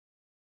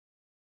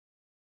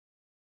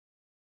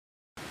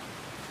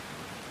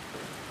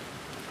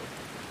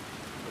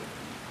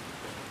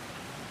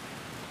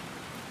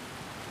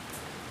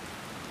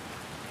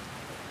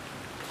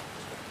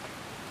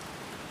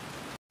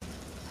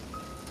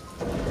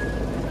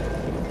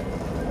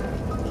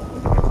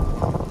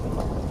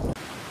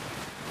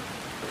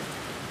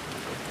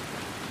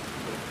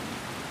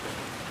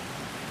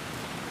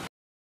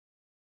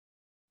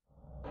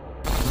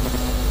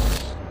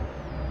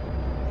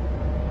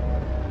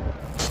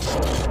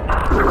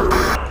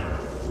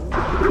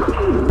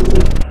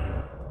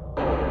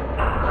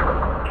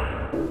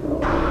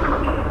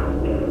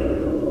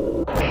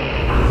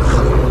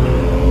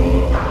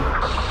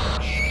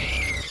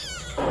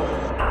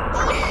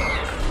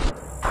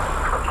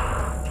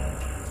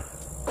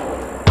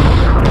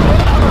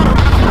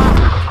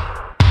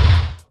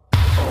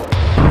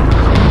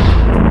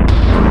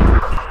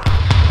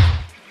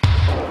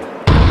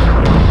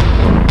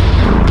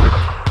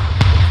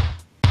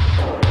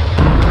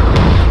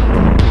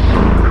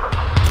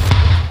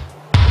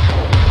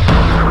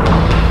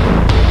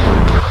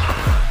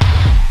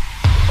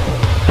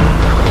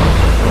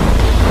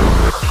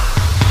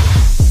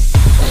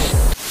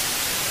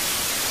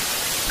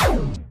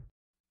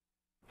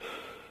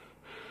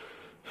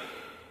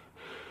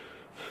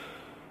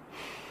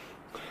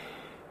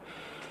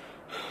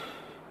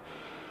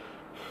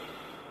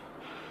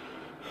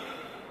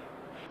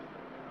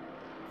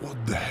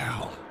What the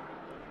hell?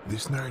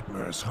 This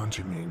nightmare is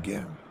haunting me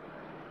again.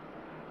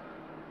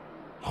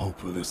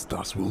 Hopefully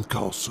Stas will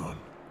call soon.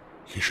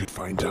 He should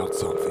find out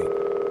something.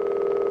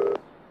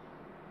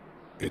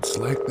 It's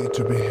likely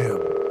to be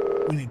him.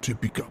 We need to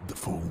pick up the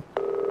phone.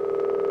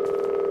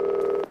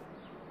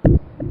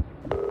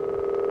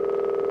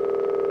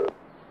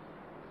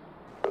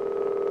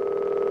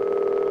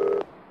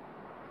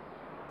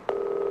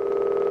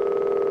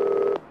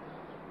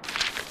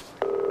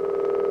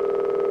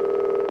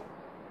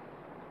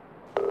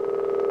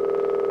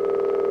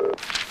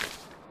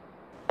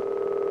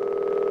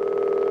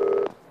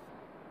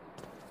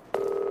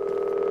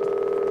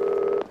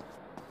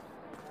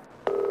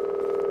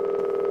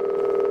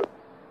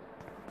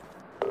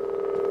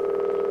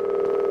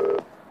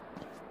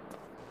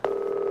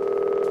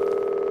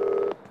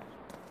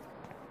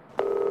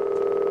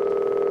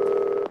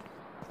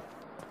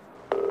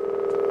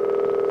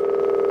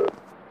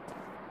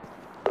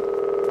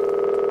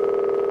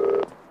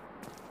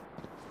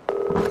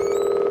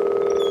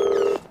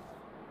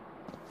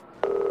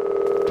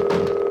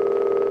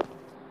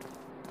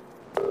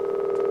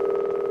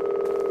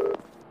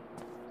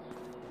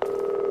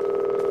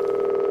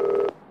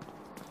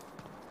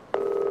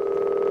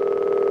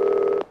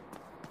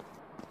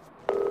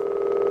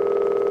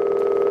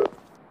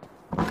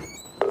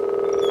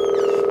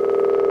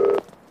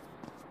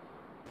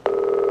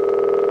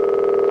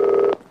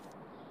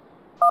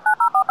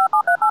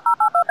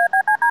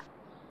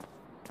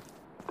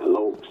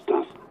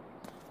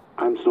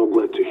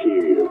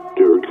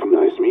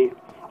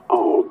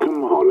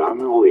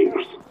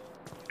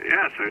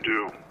 I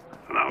do.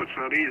 Now it's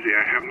not easy,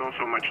 I have not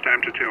so much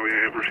time to tell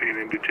you everything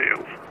in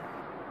details.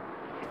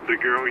 The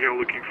girl you're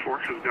looking for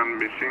has gone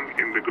missing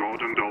in the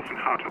Golden Dolphin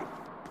Hotel.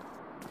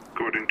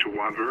 According to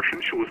one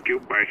version, she was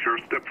killed by her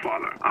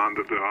stepfather.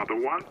 Under the other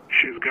one,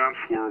 she's gone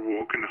for a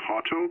walk in the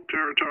hotel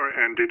territory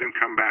and didn't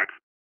come back.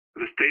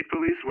 The state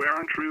police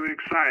weren't really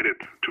excited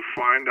to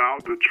find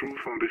out the truth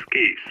on this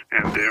case,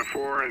 and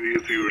therefore,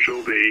 as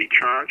usual, they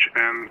charged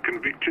and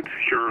convicted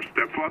her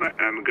stepfather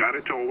and got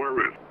it over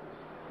with.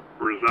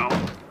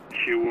 Result,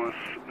 he was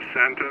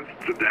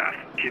sentenced to death.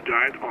 He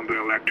died on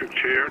the electric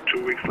chair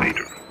 2 weeks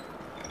later.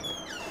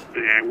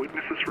 The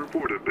eyewitnesses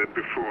reported that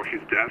before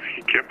his death,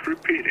 he kept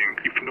repeating,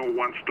 "If no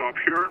one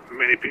stops here,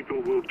 many people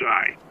will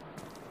die."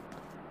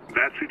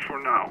 That's it for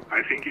now.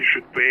 I think you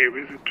should pay a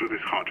visit to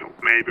this hotel.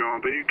 Maybe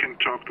on there you can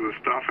talk to the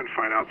staff and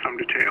find out some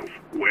details.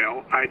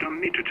 Well, I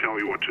don't need to tell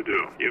you what to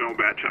do. You know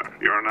better.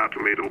 You're not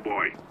a little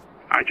boy.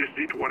 I just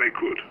did what I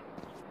could.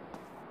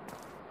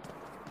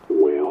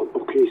 Well,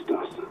 okay,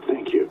 Stas.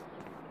 Thank you.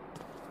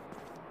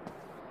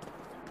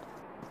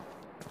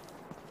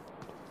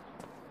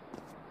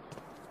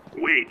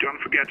 Wait, don't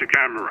forget the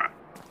camera,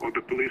 or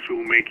the police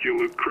will make you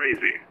look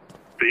crazy.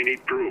 They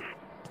need proof.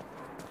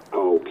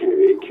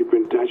 Okay, keep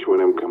in touch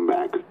when I come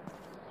back.